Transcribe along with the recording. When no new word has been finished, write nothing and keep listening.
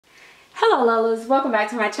Hello Lolas, welcome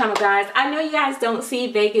back to my channel, guys. I know you guys don't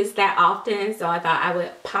see Vegas that often, so I thought I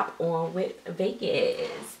would pop on with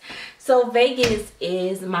Vegas. So Vegas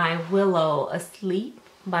is my Willow Asleep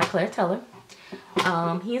by Claire Teller.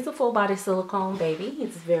 He is a full body silicone baby.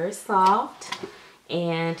 He's very soft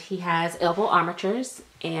and he has elbow armatures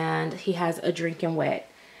and he has a drinking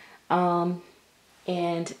wet. And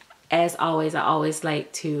as always, I always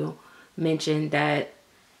like to mention that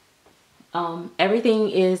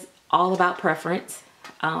everything is all about preference.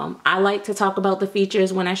 I like to talk about the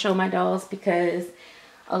features when I show my dolls because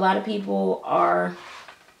a lot of people are,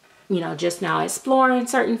 you know, just now exploring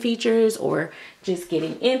certain features or just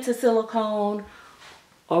getting into silicone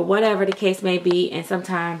or whatever the case may be. And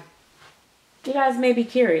sometimes you guys may be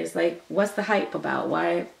curious, like, what's the hype about?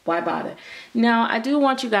 Why bother? Now, I do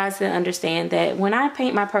want you guys to understand that when I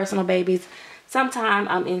paint my personal babies, sometimes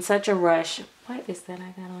I'm in such a rush. What is that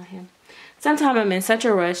I got on him? Sometimes I'm in such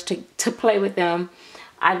a rush to play with them.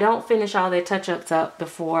 I don't finish all their touch-ups up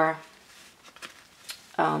beforehand.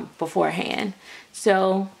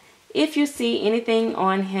 So if you see anything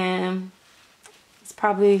on him, it's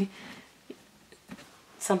probably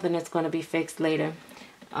something that's going to be fixed later.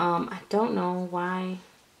 I don't know why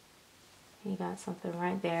he got something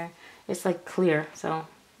right there. It's like clear. So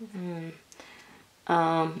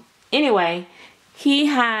anyway, he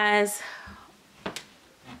has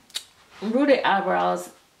rooted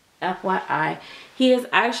eyebrows, FYI. He is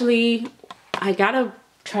actually, I gotta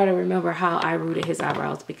try to remember how I rooted his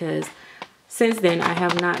eyebrows because since then I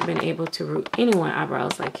have not been able to root anyone's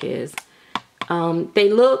eyebrows like his.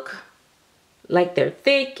 They look like they're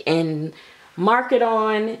thick and marked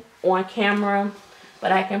on camera,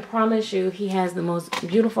 but I can promise you he has the most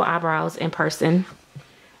beautiful eyebrows in person.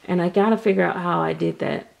 And I gotta figure out how I did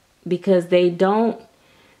that because they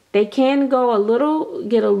can go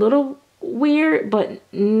get a little weird, but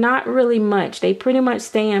not really much. They pretty much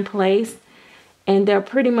stay in place and they're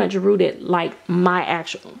pretty much rooted like my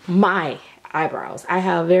eyebrows. I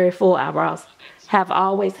have very full eyebrows, have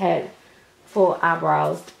always had full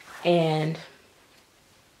eyebrows. And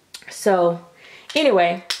so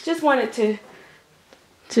anyway, just wanted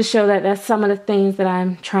to show that that's some of the things that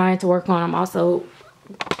I'm trying to work on. I'm also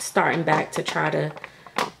starting back to try to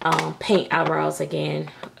paint eyebrows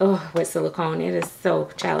again with silicone. It is so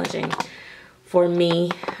challenging for me.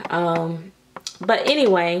 But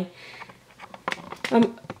anyway,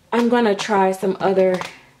 I'm gonna try some other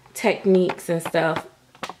techniques and stuff.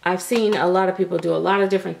 I've seen a lot of people do a lot of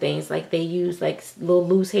different things. Like they use like little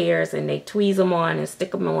loose hairs and they tweeze them on and stick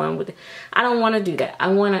them on with. I don't want to do that. I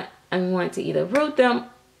want to either root them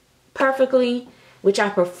perfectly, which I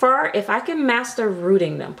prefer. If I can master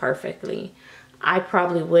rooting them perfectly, I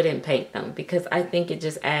probably wouldn't paint them because I think it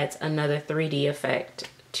just adds another 3D effect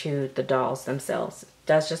to the dolls themselves.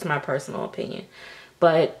 That's just my personal opinion.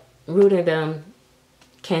 But rooting them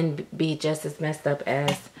can be just as messed up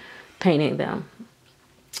as painting them.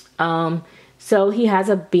 So he has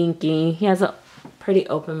a binky. He has a pretty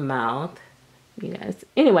open mouth. You guys.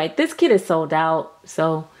 Anyway, this kit is sold out.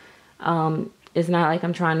 So it's not like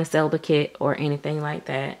I'm trying to sell the kit or anything like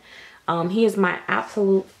that. He is my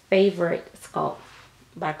absolute favorite sculpt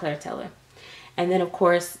by Claire Teller. And then of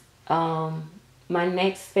course my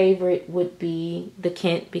next favorite would be the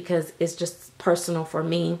Kent because it's just personal for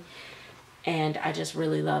me and I just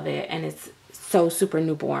really love it and it's so super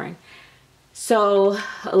newborn. So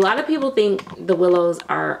a lot of people think the Willows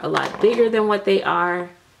are a lot bigger than what they are.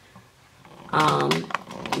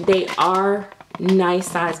 They are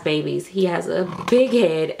nice sized babies. He has a big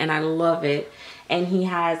head and I love it, and he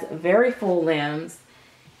has very full limbs.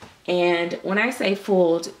 And when I say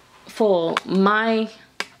full, my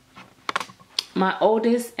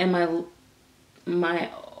oldest and my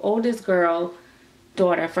oldest girl,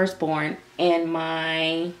 daughter, firstborn, and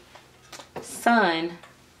my son,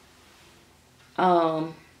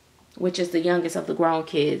 which is the youngest of the grown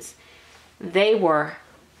kids, they were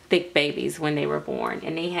thick babies when they were born,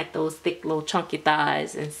 and they had those thick little chunky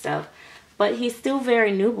thighs and stuff. But he's still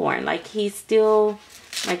very newborn. Like he's still,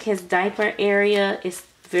 like his diaper area is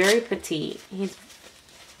very petite. He's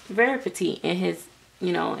very petite in his,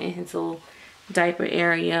 you know, in his little diaper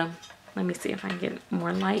area. Let me see if I can get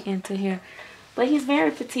more light into here. But he's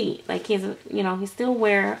very petite. Like he's, you know, he still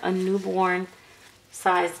wear a newborn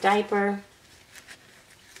size diaper.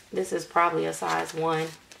 This is probably a size 1,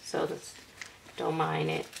 so that's, don't mind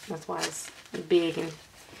it. That's why it's big and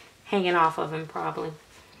hanging off of him probably.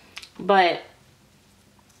 But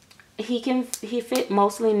he fit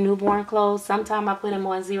mostly newborn clothes. Sometimes I put him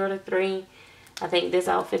on 0 to 3. I think this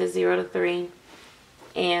outfit is 0 to 3.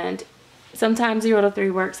 And Sometimes 0 to 3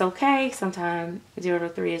 works okay. Sometimes 0 to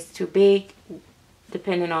 3 is too big,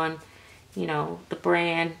 depending on, you know, the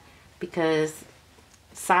brand, because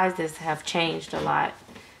sizes have changed a lot.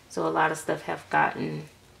 So a lot of stuff have gotten,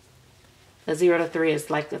 a 0 to 3 is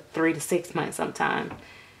like a 3 to 6 months sometime.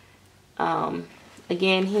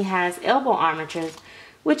 Again, he has elbow armatures,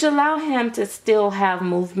 which allow him to still have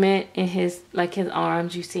movement in his, like his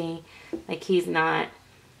arms. You see, like he's not.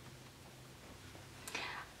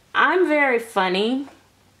 I'm very funny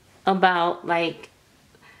about like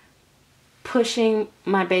pushing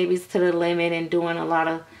my babies to the limit and doing a lot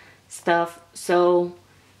of stuff. So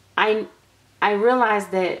I realize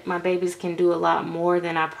that my babies can do a lot more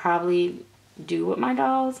than I probably do with my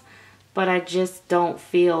dolls, but I just don't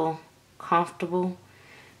feel comfortable.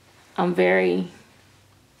 I'm very,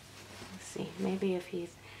 let's see, maybe if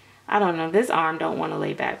he's, I don't know, this arm don't want to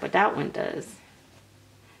lay back, but that one does.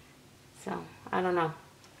 So I don't know.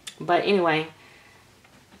 But anyway,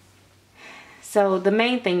 so the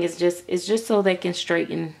main thing is just so they can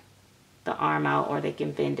straighten the arm out, or they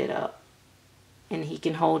can bend it up and he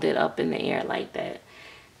can hold it up in the air like that.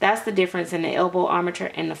 That's the difference in the elbow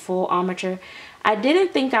armature and the full armature. I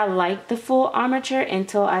didn't think I liked the full armature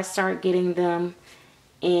until I start getting them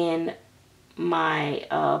in my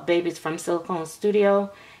babies from Silicone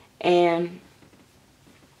Studio, and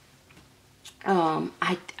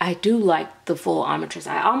I do like the full armatures.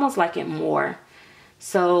 I almost like it more.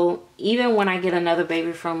 So even when I get another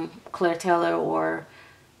baby from Claire Taylor or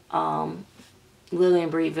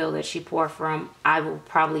Lillian Breedville that she poured from, I will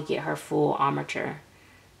probably get her full armature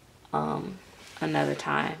another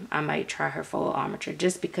time. I might try her full armature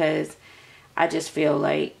just because I just feel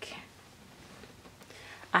like,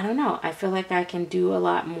 I don't know, I feel like I can do a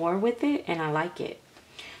lot more with it and I like it.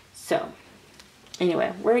 So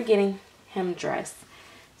anyway, we're getting him dressed.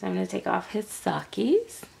 So I'm going to take off his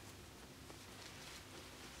sockies.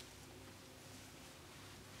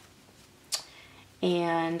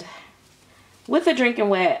 And with the drinking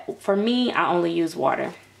wet, for me, I only use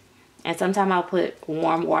water. And sometimes I'll put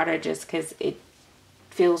warm water just because it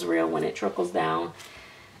feels real when it trickles down.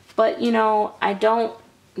 But, you know, I don't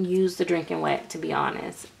use the drinking wet, to be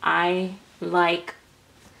honest. I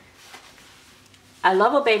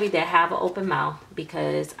love a baby that have an open mouth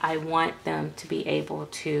because I want them to be able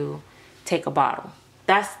to take a bottle.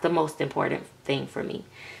 That's the most important thing for me.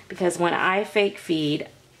 Because when I fake feed,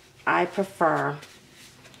 I prefer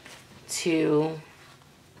to,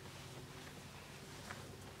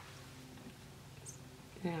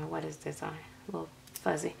 what is this on? A little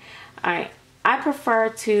fuzzy. All right. I prefer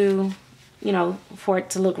to, you know, for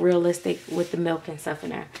it to look realistic with the milk and stuff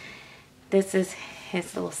in there. This is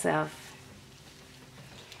his little self.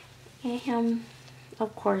 And him,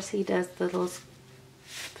 of course, he does the little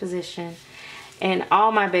position. And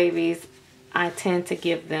all my babies, I tend to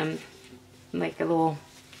give them like a little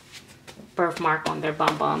birthmark on their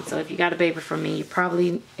bum bum. So if you got a baby from me, you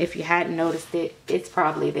probably, if you hadn't noticed it, it's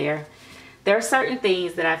probably there. There are certain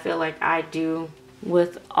things that I feel like I do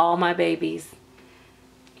with all my babies.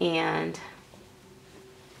 And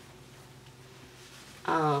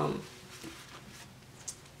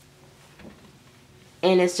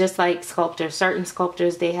and it's just like sculptors. Certain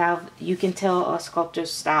sculptors, they have, you can tell a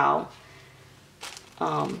sculptor's style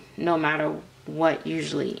no matter what,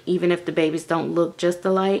 usually, even if the babies don't look just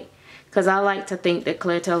alike. Because I like to think that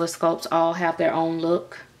Claire Taylor sculpts all have their own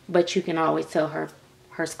look, but you can always tell her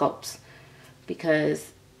sculpts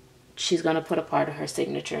because she's going to put a part of her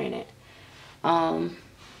signature in it.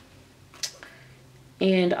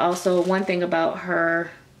 And also one thing about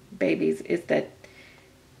her babies is that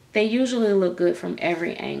they usually look good from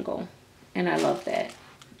every angle, and I love that.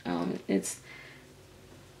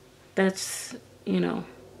 That's, you know,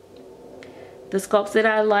 the sculpts that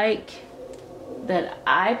I like, that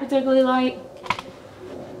I particularly like,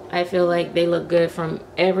 I feel like they look good from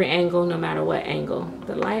every angle, no matter what angle.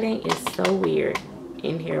 The lighting is so weird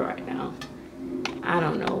in here right now. I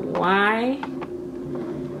don't know why,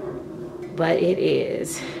 but it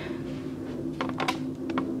is.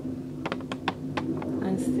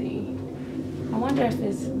 Let's see. I wonder if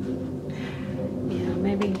it's, yeah,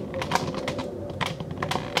 maybe,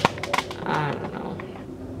 I don't know.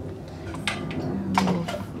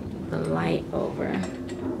 Move the light over.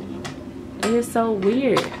 It is so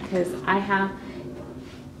weird because I have,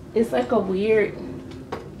 it's like a weird,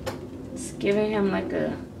 it's giving him like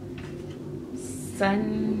a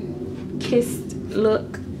sun-kissed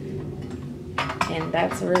look, and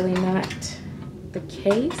that's really not the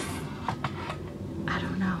case. I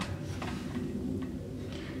don't know.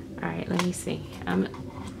 All right, let me see. I'm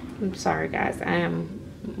sorry guys, I am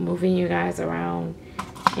moving you guys around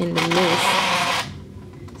in the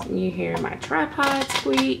mist. So you hear my tripod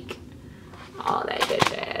squeak, all that good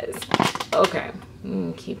jazz. Okay,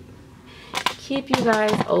 keep you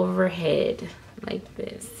guys overhead like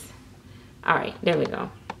this. All right, there we go.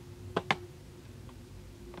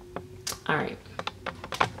 All right,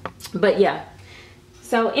 but yeah,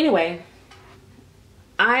 so anyway,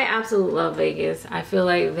 I absolutely love Vegas. I feel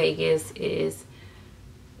like Vegas is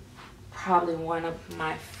probably one of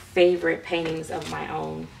my favorite paintings of my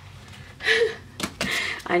own.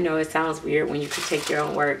 I know it sounds weird when you critique your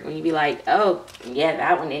own work, when you be like, oh yeah,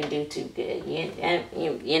 that one didn't do too good, you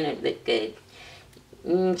know, look good,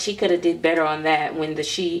 she could have did better on that, when the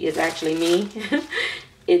she is actually me.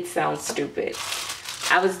 It sounds stupid.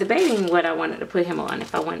 I was debating what I wanted to put him on.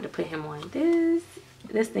 If I wanted to put him on this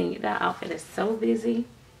thing, that outfit is so busy.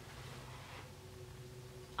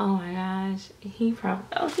 Oh my gosh, he probably,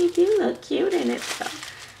 oh, he do look cute in it. So,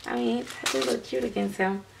 I mean, it do look cute against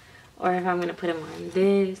him. Or if I'm gonna put him on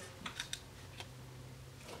this,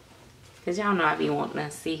 cause y'all know I be wanting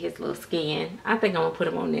to see his little skin. I think I'm gonna put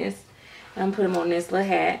him on this. I'm gonna put him on this little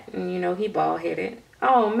hat, and you know he bald headed.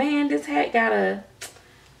 Oh man, this hat got a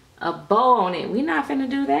bow on it. We not finna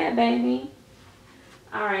do that, baby.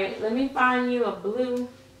 All right, let me find you a blue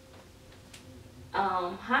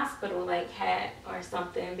hospital like hat or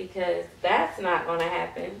something, because that's not gonna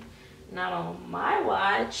happen, not on my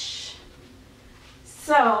watch.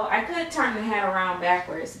 So I could turn the hat around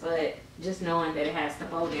backwards, but just knowing that it has the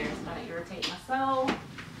bow there is gonna irritate my soul.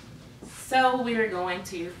 So we're going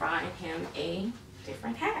to find him a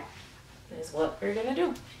different hat. That's what we're gonna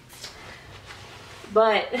do.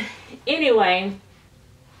 But anyway,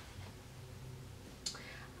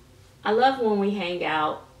 I love when we hang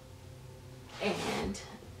out and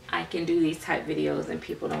I can do these type videos and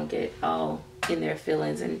people don't get all in their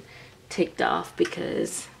feelings and ticked off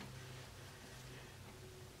because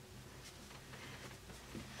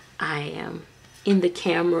I am in the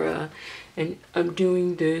camera and I'm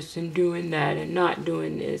doing this and doing that and not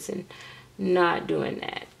doing this and not doing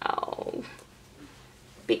that. Oh,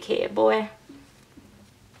 big head boy.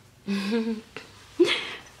 I'm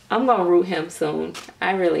gonna root him soon.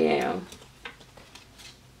 I really am.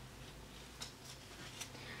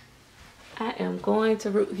 I am going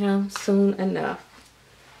to root him soon enough.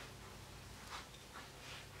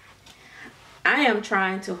 I am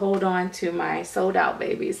trying to hold on to my sold out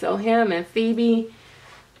baby. So him and Phoebe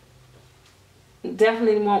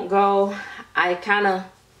definitely won't go. I kind of,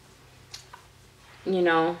 you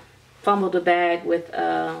know, fumbled the bag with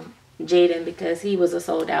Jaden because he was a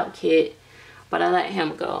sold out kid, but I let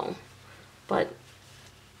him go. But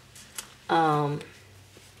I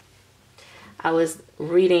was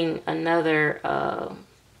reading another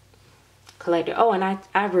collector. Oh, and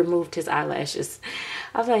I removed his eyelashes.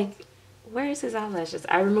 I was like, where is his eyelashes?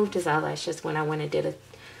 I removed his eyelashes when I went and did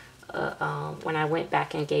when I went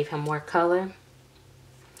back and gave him more color.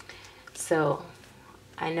 So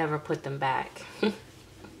I never put them back.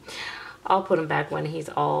 I'll put them back when he's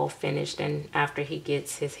all finished and after he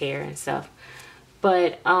gets his hair and stuff.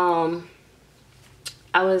 But I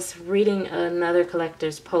was reading another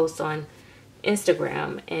collector's post on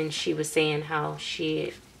Instagram, and she was saying how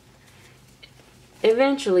she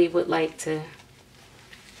eventually would like to,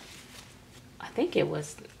 I think it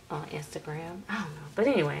was on Instagram, I don't know, but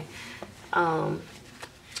anyway,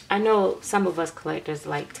 I know some of us collectors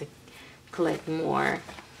like to collect more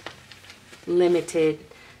limited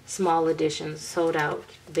small editions, sold out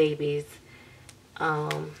babies,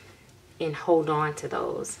 and hold on to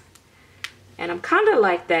those. And I'm kind of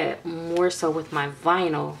like that more so with my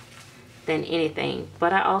vinyl than anything,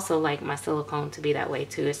 but I also like my silicone to be that way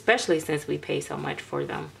too, especially since we pay so much for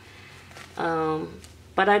them.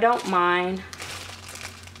 But I don't mind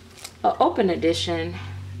an open edition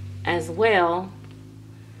as well,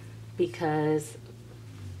 because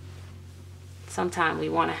sometimes we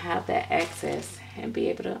want to have that access and be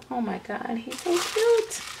able to, oh my god, he's so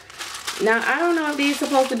cute. Now I don't know if these are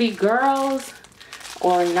supposed to be girls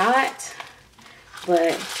or not,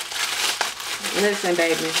 but listen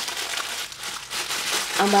baby,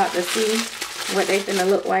 I'm about to see what they finna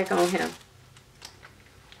look like on him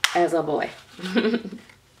as a boy.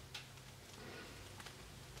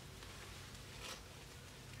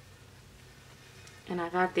 And I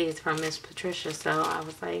got these from Miss Patricia, so I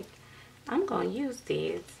was like, I'm gonna use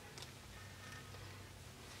these.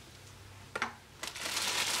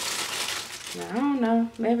 Now, I don't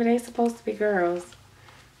know, maybe they supposed to be girls,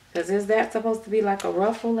 because is that supposed to be like a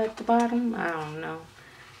ruffle at the bottom? I don't know,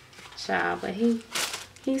 child, but he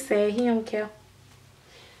said he don't care.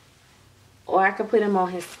 Or I could put him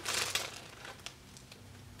on his,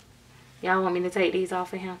 Y'all want me to take these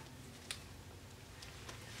off of him?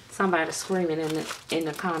 Somebody screaming in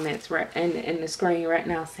the comments right in the screen right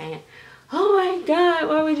now saying, "Oh my God,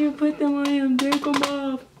 why would you put them on him? Take them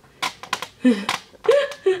off."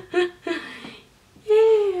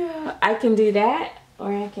 Yeah, I can do that,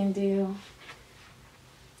 or I can do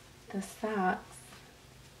the socks.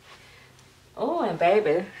 Oh, and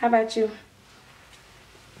baby, how about you?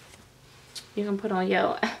 You can put on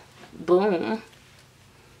your boom.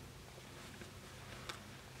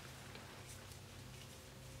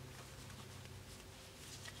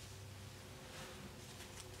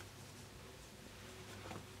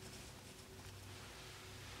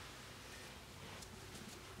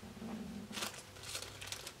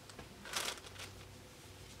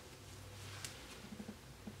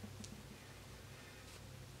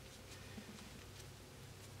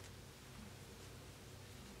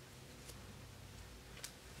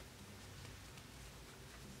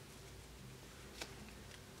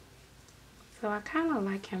 So I kind of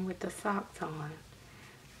like him with the socks on.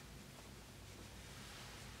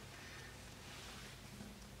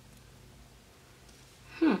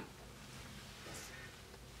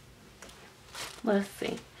 Let's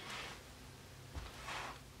see.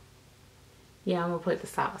 Yeah, I'm gonna put the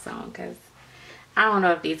socks on because I don't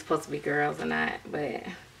know if these supposed to be girls or not, but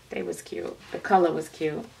they was cute. The color was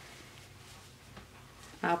cute.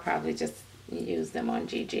 I'll probably just use them on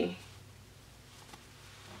Gigi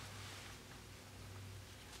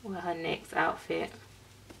with her next outfit.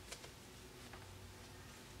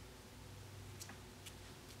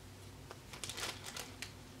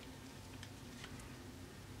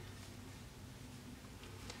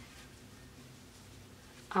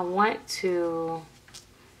 I want to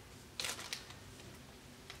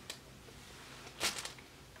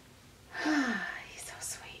he's so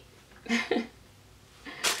sweet.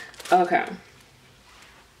 Okay.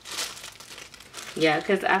 Yeah,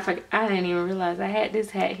 because I didn't even realize I had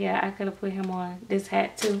this hat here. I could have put him on this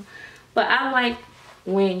hat too. But I like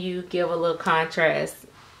when you give a little contrast,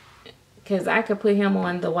 because I could put him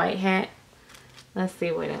on the white hat. Let's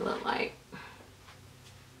see what it look like.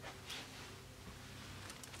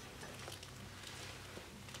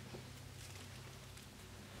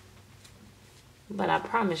 But I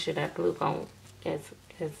promise you that blue gon'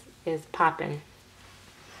 is popping.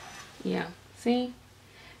 Yeah, see?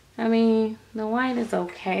 I mean, the white is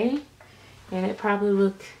okay. And it probably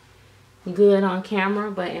look good on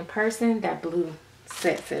camera, but in person, that blue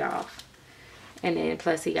sets it off. And then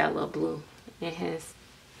plus he got a little blue in his.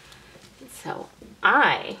 So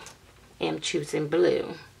I am choosing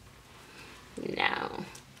blue. Now,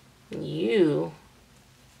 you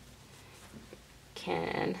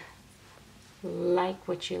can like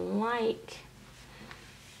what you like.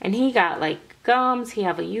 And he got like gums. He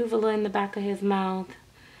have a uvula in the back of his mouth.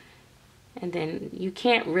 And then you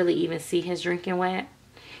can't really even see his drinking wet.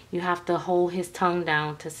 You have to hold his tongue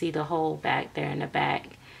down to see the hole back there in the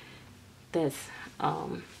back. This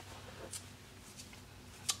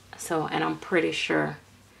so, and I'm pretty sure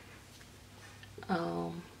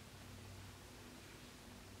and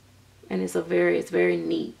it's very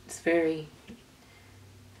neat. It's very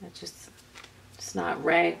it's not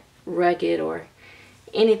rugged or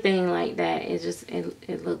anything like that. It just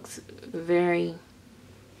it looks very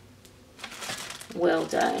well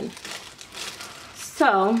done.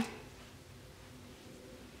 So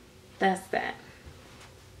that's that.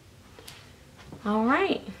 All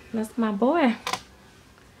right, that's my boy.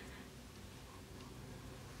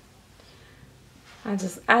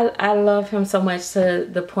 I love him so much, to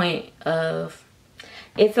the point of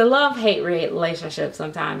it's a love-hate relationship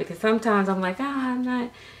sometimes, because sometimes I'm like, I'm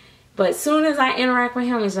not, but as soon as I interact with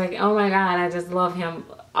him, it's like, oh my God, I just love him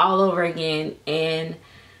all over again. And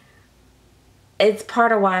it's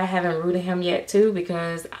part of why I haven't rooted him yet too,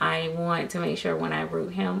 because I want to make sure when I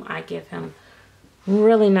root him, I give him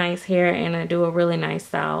really nice hair and I do a really nice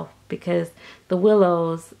style, because the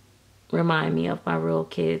willows remind me of my real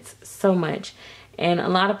kids so much. And a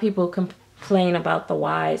lot of people complain about the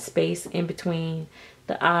wide space in between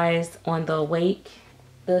the eyes on the awake.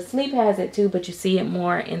 The sleep has it too, but you see it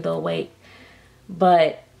more in the awake.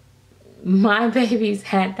 But my babies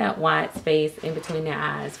had that wide space in between their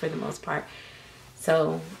eyes for the most part.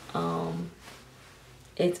 So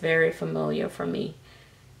it's very familiar for me.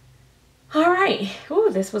 All right.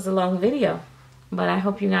 Ooh, this was a long video, but I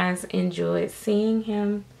hope you guys enjoyed seeing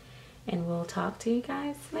him, and we'll talk to you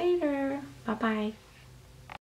guys later. Bye-bye.